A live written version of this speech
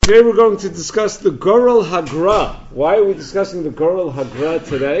Today we're going to discuss the Goral Hagra. Why are we discussing the Goral Hagra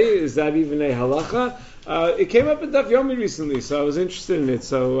today? Is that even a halacha? It came up in Daf Yomi recently, so I was interested in it.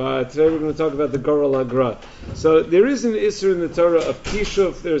 So today we're going to talk about the Goral Hagra. So there is an Isser in the Torah of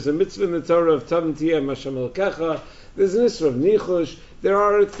Kishuf. There's a mitzvah in the Torah of Tam Tiyeh Hashem Elkecha. There's an Isser of Nichush. There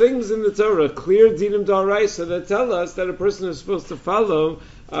are things in the Torah, clear dinim d'oraisa, that tell us that a person is supposed to follow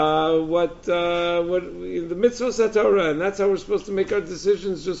what the mitzvahs Torah, and that's how we're supposed to make our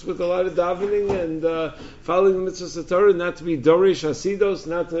decisions, just with a lot of davening and following the mitzvahs Torah, not to be dorish hasidos,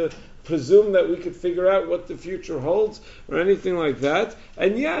 not to presume that we could figure out what the future holds or anything like that.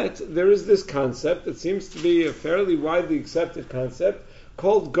 And yet there is this concept that seems to be a fairly widely accepted concept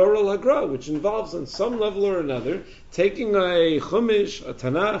called Goral Hagra, which involves on some level or another taking a chumash, a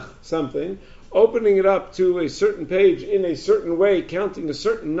tanakh, something, opening it up to a certain page in a certain way, counting a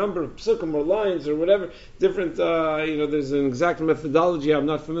certain number of psukim or lines or whatever, different, there's an exact methodology. I'm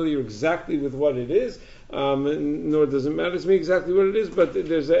not familiar exactly with what it is, nor does it matter to me exactly what it is, but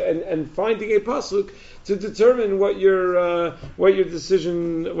there's and finding a pasuk to determine what your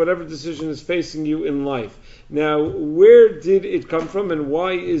decision, whatever decision is facing you in life. Now, where did it come from, and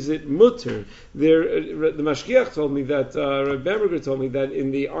why is it mutter? The Mashgiach told me that, Rabbi Bamberger told me that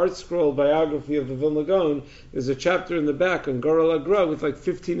in the Art Scroll biography of the Vilna Gaon, there's a chapter in the back on Goral Hagra with like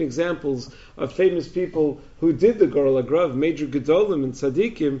 15 examples of famous people who did the Goral Hagra, of major Gedolim and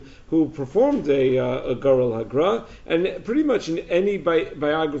Tzaddikim who performed a Goral Hagra, and pretty much in any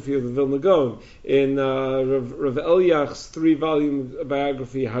biography of the Vilna Gaon, in Rav Eliach's 3-volume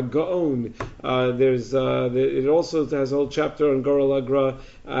biography Hagaon, it also has a whole chapter on Goral Hagra,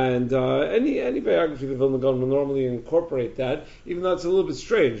 and any biography of the Vilna Gaon will normally incorporate that, even though it's a little bit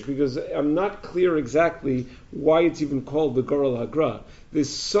strange, because I'm not clear exactly why it's even called the Goral Hagra.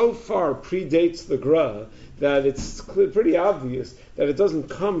 This so far predates the Gra that it's pretty obvious that it doesn't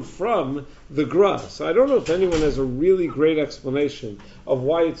come from the Gra. So I don't know if anyone has a really great explanation of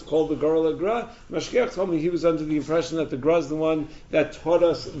why it's called the Goral Hagra. Mashgiach told me he was under the impression that the Gra is the one that taught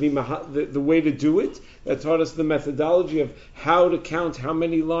us the way to do it, that taught us the methodology of how to count how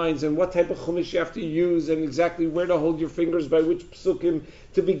many lines and what type of chumash you have to use and exactly where to hold your fingers by which psukim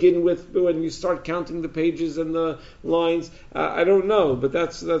to begin with when you start counting the pages and the lines. I don't know, but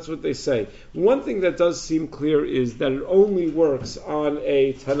that's what they say. One thing that does seem clear is that it only works on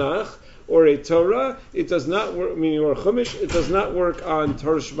a Tanakh or a Torah. It does not work, meaning or a Chumash, it does not work on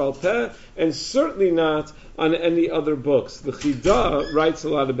Torah Sheba'al Peh, and certainly not on any other books. The Chidah writes a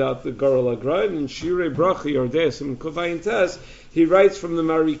lot about the Goral Hagra, and in Shirei Bracha, Yordeis, and Kuvayin Tes, he writes from the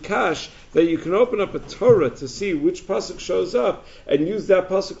Marikash that you can open up a Torah to see which pasuk shows up and use that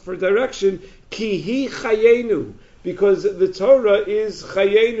pasuk for direction. Ki hi chayenu, because the Torah is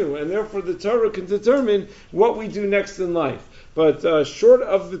chayenu, and therefore the Torah can determine what we do next in life. But short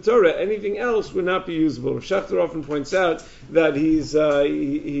of the Torah, anything else would not be usable. Schachter often points out that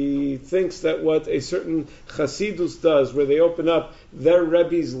he thinks that what a certain Chasidus does, where they open up their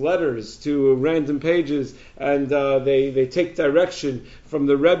Rebbe's letters to random pages, and they take direction from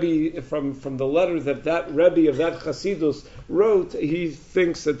the Rebbe, from the letter that Rebbe of that Chasidus wrote, he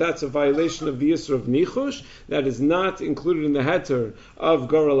thinks that that's a violation of the Yisr of Nichush, that is not included in the heter of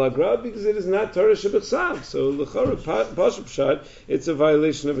Goral Hagra, because it is not Torah Shebechsav. So l'chora Pashup Pshat, it's a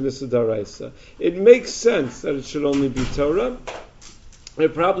violation of an Issa D'Oraisa. It makes sense that it should only be Torah.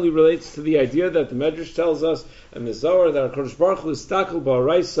 It probably relates to the idea that the Medrash tells us, and the Zohar, that HaKadosh Baruch Hu is stakel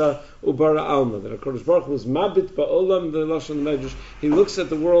ba'araisa ubara alma, that HaKadosh Baruch Hu is mabit ba'olam, the Lashon Medrash. He looks at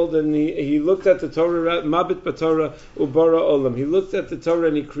the world and he looked at the Torah, mabit ba'Torah ubara olam. He looked at the Torah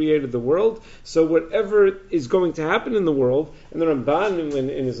and he created the world. So whatever is going to happen in the world, and the Ramban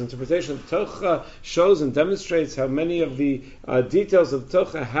in his interpretation of Tocha shows and demonstrates how many of the details of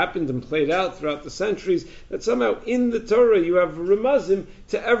Tocha happened and played out throughout the centuries, that somehow in the Torah you have remazim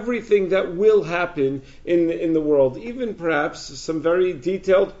to everything that will happen in the world, even perhaps some very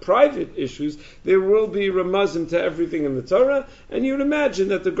detailed private issues. There will be ramazim to everything in the Torah, and you would imagine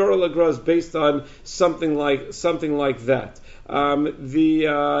that the Goral Hagra is based on something like that.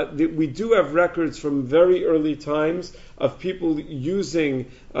 We do have records from very early times of people using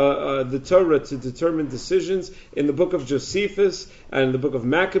the Torah to determine decisions in the book of Josephus and the book of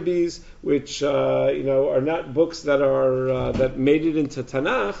Maccabees, which are not books that are that made it into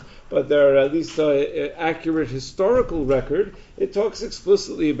Tanakh, but they're at least an accurate historical record. It talks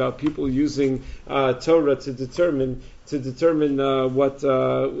explicitly about people using Torah to determine what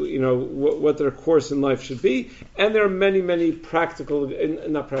their course in life should be, and there are many practical,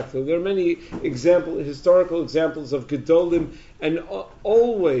 not practical. There are many historical examples of Gedolim, and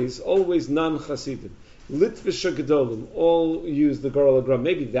always non-Chasidim. Litvisha Gedolim all use the Gorel Agra.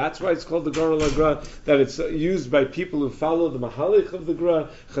 Maybe that's why it's called the Gorel Agra, that it's used by people who follow the Mahalich of the Gra.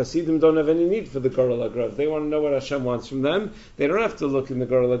 Chassidim don't have any need for the Gorel Agra. If they want to know what Hashem wants from them, they don't have to look in the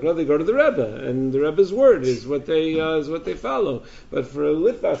Gorel Agra. They go to the Rebbe, and the Rebbe's word is what they follow. But for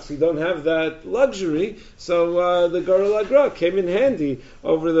Litvaks who don't have that luxury, so the Gorel Agra came in handy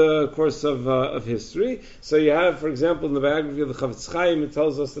over the course of history. So you have, for example, in the biography of the Chavetz Chaim, it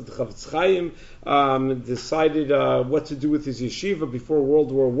tells us that the Chavetz Chaim decided what to do with his yeshiva before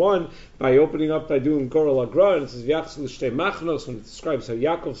World War I by doing Gorel Agra, and it says Yachzul Shtei Machnos, when it describes how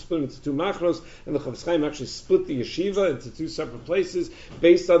Yaakov split into two Machnos, and the Chavetz Chaim actually split the yeshiva into two separate places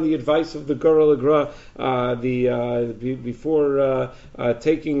based on the advice of the Gorel Agra before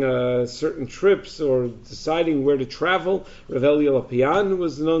taking certain trips or deciding where to travel. Rav Eli Lopian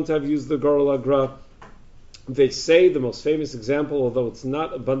was known to have used the Gorel Agra. They say the most famous example, although it's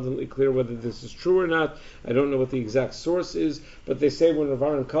not abundantly clear whether this is true or not, I don't know what the exact source is, but they say when Rav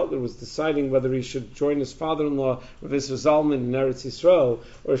Aaron Kotler was deciding whether he should join his father-in-law, Rav Isser Zalman, in Eretz Yisrael,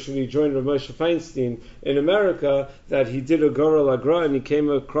 or should he join Rav Moshe Feinstein in America, that he did a Gorel Agra and he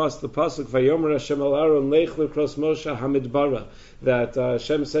came across the pasuk Vayomer Hashem al Aaron Lech L'kros Moshe Hamidbara, that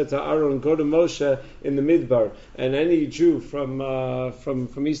Hashem said to Aaron, go to Moshe in the Midbar. And any Jew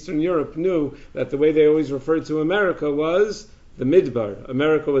from Eastern Europe knew that the way they always referred to America was the Midbar.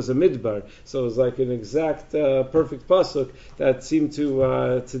 America was a Midbar, so it was like an exact perfect pasuk that seemed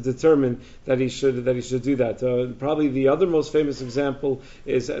to determine that he should do that. Probably the other most famous example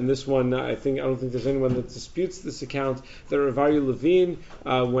is, and this one I don't think there's anyone that disputes this account, that Rav Aryeh Levine,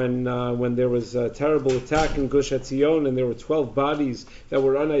 when there was a terrible attack in Gush Etzion and there were 12 bodies that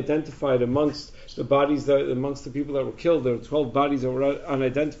were unidentified amongst the people that were killed, there were 12 bodies that were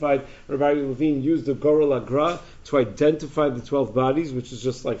unidentified. Rav Aryeh Levine used the Gorel Agra to identify the 12 bodies, which is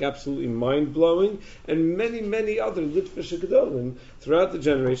just like absolutely mind-blowing. And many, many other Litvish Gedolim throughout the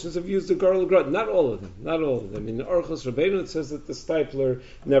generations have used the Gorel Agra. Not all of them. In Orchos Rabbeinu it says that the Stipler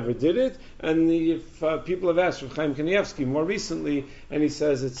never did it. And if people have asked Rav Chaim Kanievsky more recently, and he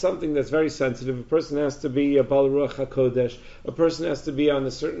says it's something that's very sensitive. A person has to be a Bal Ruach HaKodesh. A person has to be on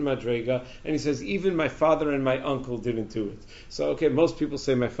a certain madrega. And he says, even my father and my uncle didn't do it. So, okay, most people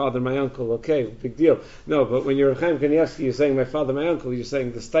say my father, my uncle, okay, big deal. No, but when you're Chaim Kanievsky, you're saying my father, my uncle, you're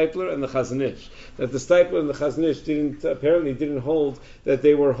saying the Stipler and the Chazon Ish. That the Stipler and the Chazon Ish didn't hold that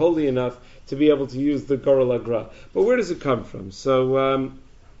they were holy enough to be able to use the Gorel Agra. But where does it come from? So,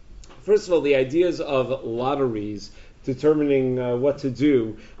 first of all, the ideas of lotteries determining what to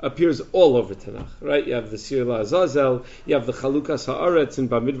do appears all over Tanakh, right? You have the Sir La'azazel, you have the Chalukas Haaretz in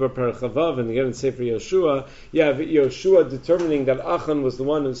Bamidbar Perek Chavav, and again in Sefer Yoshua, you have Yoshua determining that Achan was the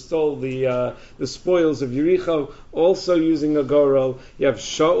one who stole the spoils of Yericho, also using a gorel. You have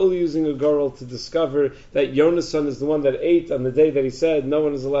Shaul using a gorel to discover that Yonasan is the one that ate on the day that he said no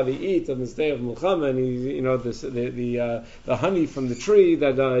one is allowed to eat on this day of Milchama, and the honey from the tree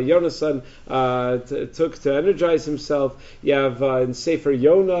that Yonasan took to energize himself. You have in Sefer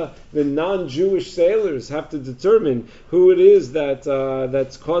Yonah, the non-Jewish sailors have to determine who it is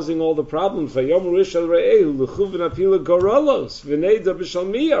that's causing all the problems. They said,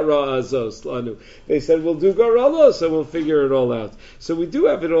 we'll do goralos and we'll figure it all out. So we do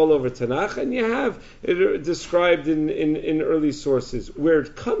have it all over Tanakh, and you have it described in early sources. Where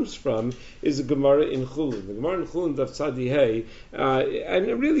it comes from is a Gemara in Chulin. The Gemara in Chulin, Daf Tzadi Hey,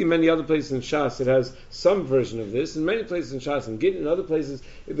 and really many other places in Shas, it has some version of this. In many places in Shas and Gittin, in other places,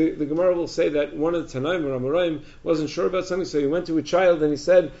 the Gemara will say that one of the Tanaim or Amoraim wasn't sure about something, so he went to a child and he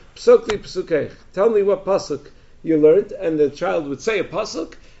said, Psukli Psukech, tell me what pasuk you learned, and the child would say a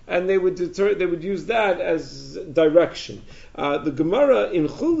pasuk, and they would use that as direction. The Gemara in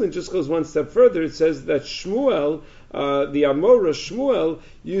Chulin just goes one step further. It says that Shmuel, the Amora Shmuel,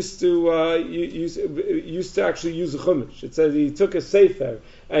 used to actually use a chumash. It says he took a sefer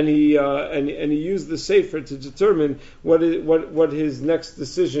and he used the sefer to determine what his next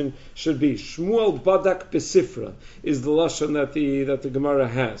decision should be. Shmuel badak besifra is the lashon that the Gemara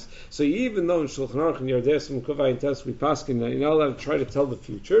has. So even though in Shulchan Aruch and Yerdei Yosef Kuvay and Tes we paskin that you're not allowed to try to tell the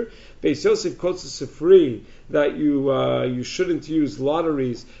future, Beis Yosef quotes a sifri that you shouldn't use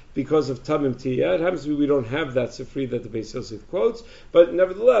lotteries because of Tamim Tiyah. It happens to be we don't have that sifri that the Beis Yosef quotes, but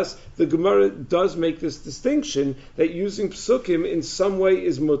nevertheless, the Gemara does make this distinction that using psukim in some way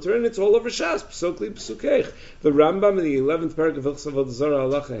is mutter, and it's all over Shas, psukli psukech. The Rambam in the 11th paragraph of Hilchos Avodah Zarah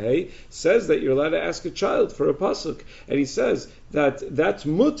Halacha Hey says that you're allowed to ask a child for a pasuk, and he says that that's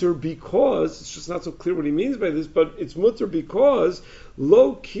mutter because, it's just not so clear what he means by this, but it's mutter because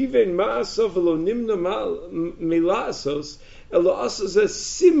Lo kiven ma'asav lo nimna mila'asos elo asas es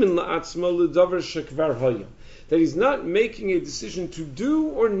simin la'atzma l'davar shekvar hayam. That he's not making a decision to do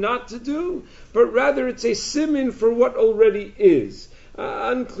or not to do, but rather it's a simin for what already is.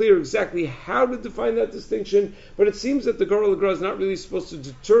 Unclear exactly how to define that distinction, but it seems that the Gorel Agra is not really supposed to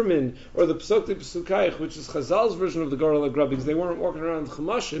determine, or the Pesukli Pesukayich, which is Chazal's version of the Gorel Agra, because they weren't walking around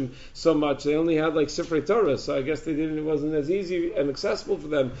Chumashim so much. They only had like Sifrei Torah, so I guess it wasn't as easy and accessible for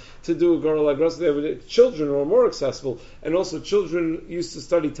them to do a Gorel Agra. So children were more accessible, and also children used to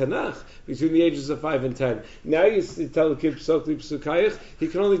study Tanakh between the ages of 5 and 10. Now you tell a kid Pesukli Pesukayich, he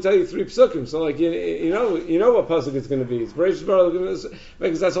can only tell you 3 Pesukim. So like you know what pasuk it's going to be. It's Bereshit Bara,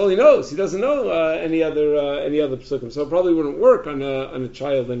 because that's all he knows. He doesn't know any other psukim, so it probably wouldn't work on a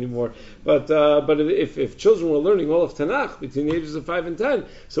child anymore. But if children were learning all of Tanakh between the ages of 5 and 10,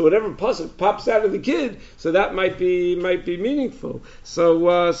 so whatever pasuk pops out of the kid, so that might be meaningful. So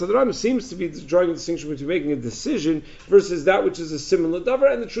the Rambam seems to be drawing a distinction between making a decision versus that which is a similar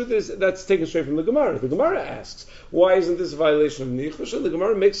davar. And the truth is that's taken straight from the Gemara. The Gemara asks, why isn't this a violation of nichush? And the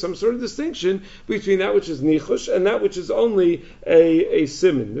Gemara makes some sort of distinction between that which is nichush and that which is only a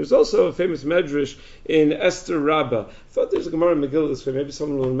simin. There's also a famous medrash in Esther Rabbah. I thought there's a Gemara in Megillah this way, maybe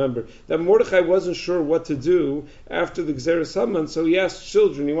someone will remember, that Mordechai wasn't sure what to do after the Gzeres Haman, so he asked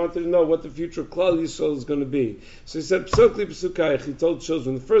children, he wanted to know what the future Klal Yisrael is going to be. So he said, Psukli Psukayich, he told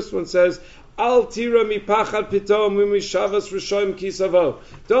children. The first one says, Al tira mi pachad pitom mishavas rishoyim kisavo.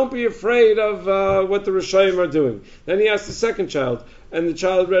 Don't be afraid of what the rishoyim are doing. Then he asked the second child, and the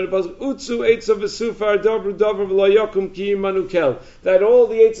child read about Utsu Eitzav Vesufar Dobru Dover V'Layakum Ki Manukel, that all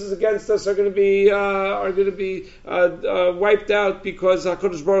the Eitzes against us are going to be wiped out because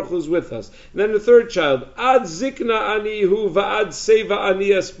HaKadosh Baruch Hu is with us. And then the third child, Ad Zikna Anihu Va'ad Seva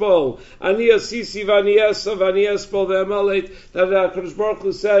Ani Espol Ani Asisi V'Ani Esav Ani Espol Ve'Amalet, that HaKadosh Baruch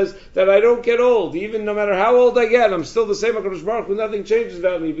Hu says that I don't get old, even no matter how old I get, I'm still the same HaKadosh Baruch Hu, nothing changes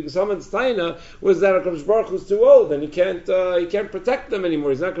about me, because Haman's taina was that HaKadosh Baruch Hu is too old and he can't protect them anymore.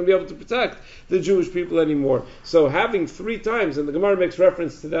 He's not going to be able to protect the Jewish people anymore. So having 3 times, and the Gemara makes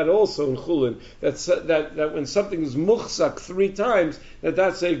reference to that also in Chulin, that when something is muchzak 3 times,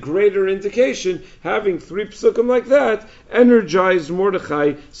 that's a greater indication. Having 3 psukim like that energized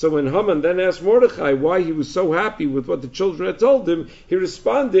Mordechai. So when Haman then asked Mordechai why he was so happy with what the children had told him, he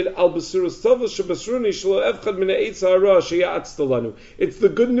responded, Al basuras tovos shabasruni shelo evchad min ha'etz hara sheyatzta lanu. It's the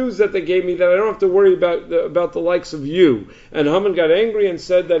good news that they gave me that I don't have to worry about the likes of you. And Haman got angry and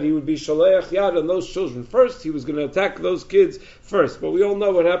said that he would be shaleach yad on those children first. He was going to attack those kids first. But we all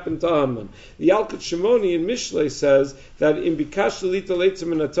know what happened to Haman. The Yalkut Shimoni in Mishlei says that in bikash lita leitzim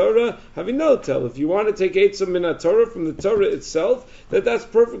min haTorah havinotel. If you want to take eitzim min haTorah from the Torah itself, that's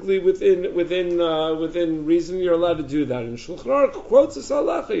perfectly within reason. You're allowed to do that. And Shulchan Aruch quotes this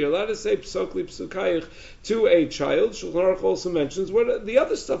halacha. You're allowed to say psokli psukayich to a child. Shulchan Aruch also mentions what the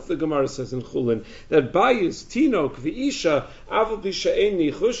other stuff the Gemara says in Chulin, that bayis tinok v'isha aval b'sha'en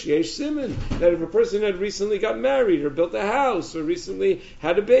nichush yesh simin, that if a person had recently got married or built a house or recently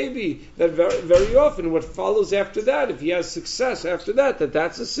had a baby, that very, very often what follows after that, if he has success after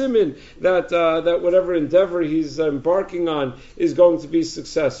that's a simin, that whatever endeavor he's embarking on is going to be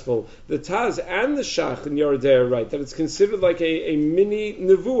successful. The Taz and the Shach in Yerodei are right, that it's considered like a mini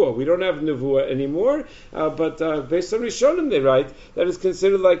nevuah. We don't have nevuah anymore, but based on Rishonim they write that it's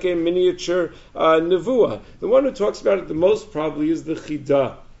considered like a miniature nevuah. The one who talks about it the most probably is the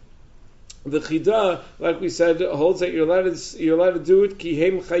Chidah. The Chidah, like we said, holds that you're allowed to do it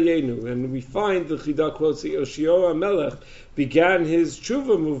kihem chayenu, and we find the Chidah quotes that Yoshio HaMelech began his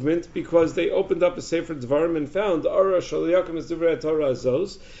tshuva movement because they opened up a Sefer Dvarim and found Ara Shaliyakim is Divrei Torah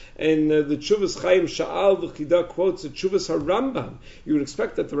Azos, and the Tshuvas Chaim Sha'al, the Chidah quotes the Tshuvas HaRambam. You would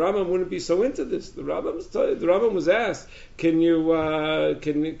expect that the Rambam wouldn't be so into this. The Rambam was asked, can you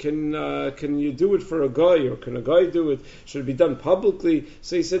do it for a guy, or can a guy do it? Should it be done publicly?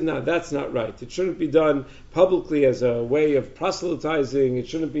 So he said, no, that's not right. It shouldn't be done publicly as a way of proselytizing. It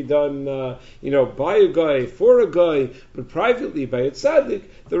shouldn't be done, by a guy, for a guy, but privately by a tzaddik.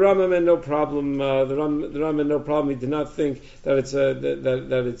 The Rambam had no problem. The Rambam had no problem. He did not think that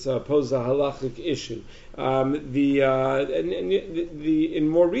it's posed a halachic issue. In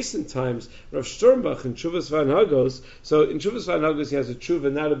more recent times, Rav Sternbach in Tshuvas Vanhagos. So in Tshuvas Vanhagos, he has a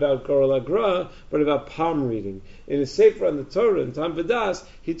tshuva not about Gorel Agra, but about palm reading. In his Sefer on the Torah, in Tam V'das,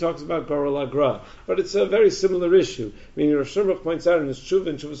 he talks about Gorel Agra, but it's a very similar issue. I mean, Rav Sternbach points out in his tshuva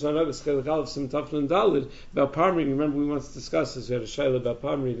in Tshuvas Vanhagos, Chelek Aleph Sim Taflin Dalid, about palm reading. Remember, we once discussed this. We had a shayla about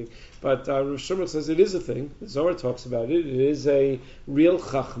palm reading. But Rav Sternbach says it is a thing. The Zohar talks about it. It is a real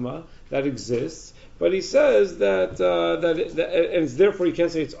chachma that exists. But he says that and therefore you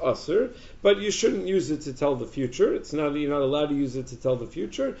can't say it's usher, but you shouldn't use it to tell the future. It's not, you're not allowed to use it to tell the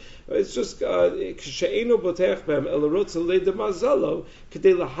future. It's just if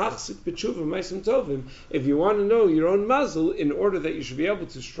you want to know your own mazel in order that you should be able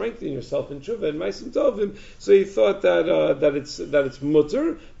to strengthen yourself in tshuva and ma'asim tovim. So he thought that it's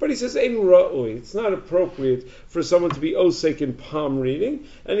mutter, but he says ein ra'ui. It's not appropriate for someone to be osek in palm reading,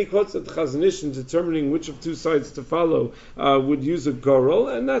 and he quotes that the Chazon Ish in determining which of two sides to follow would use a goral,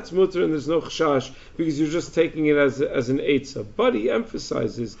 and that's mutter, and there's no chashash because you're just taking it as an eitzah. But he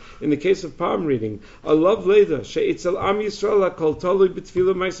emphasizes in the case of palm reading, a love leda she'etzel am Yisrael kol tolui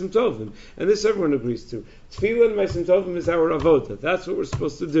b'tefillah ma'asim tovim, and this everyone agrees to. Tefillah and ma'asim tovim is our avoda. That's what we're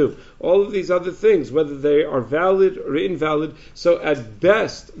supposed to do. All of these other things, whether they are valid or invalid, so at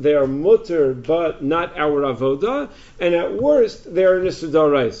best they are mutter but not our avoda, and at worst they are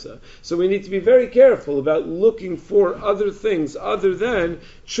nisudaraisa. So we need to be very careful about looking for other things other than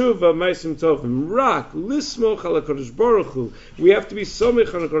tshuva ma'asim tovim. Rak lismoch ala Kadosh Baruch Hu. We have to be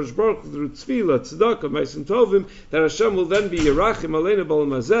somich on Kadosh Baruch Hu through tefillah, tzedakah, ma'asim tovim, that Hashem will then be yerachim aleinu b'olam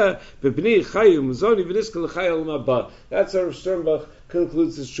hazeh b'bnei chayu muzoni v'niska l'chayil mabah. That's how Sternbach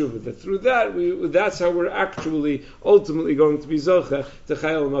concludes his tshuva. That through that, that's how we're actually ultimately going to be zocheh to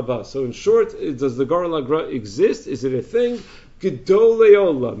chayil mabah. So in short, does the Goral Agra exist? Is it a thing? Gedolei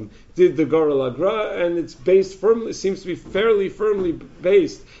Olam did the Goral Agra, and it's based firmly, seems to be fairly firmly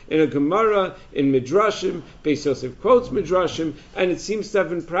based in a Gemara, in Midrashim. Beis Yosef quotes Midrashim, and it seems to have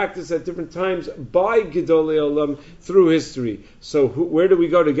been practiced at different times by Gedolei Olam through history. So where do we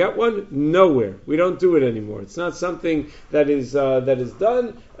go to get one? Nowhere. We don't do it anymore. It's not something that is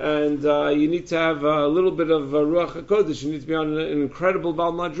done, and you need to have a little bit of Ruach HaKodesh. You need to be on an incredible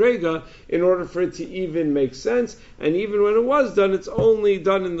Baal Madrega in order for it to even make sense. And even when it was done, it's only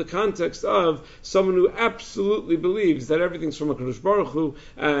done in the context of someone who absolutely believes that everything's from HaKadosh Baruch Hu,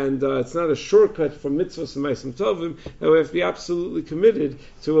 and it's not a shortcut from mitzvahs and ma'asim tovim, that we have to be absolutely committed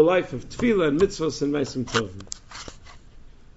to a life of tefillah and mitzvahs and ma'asim tovim.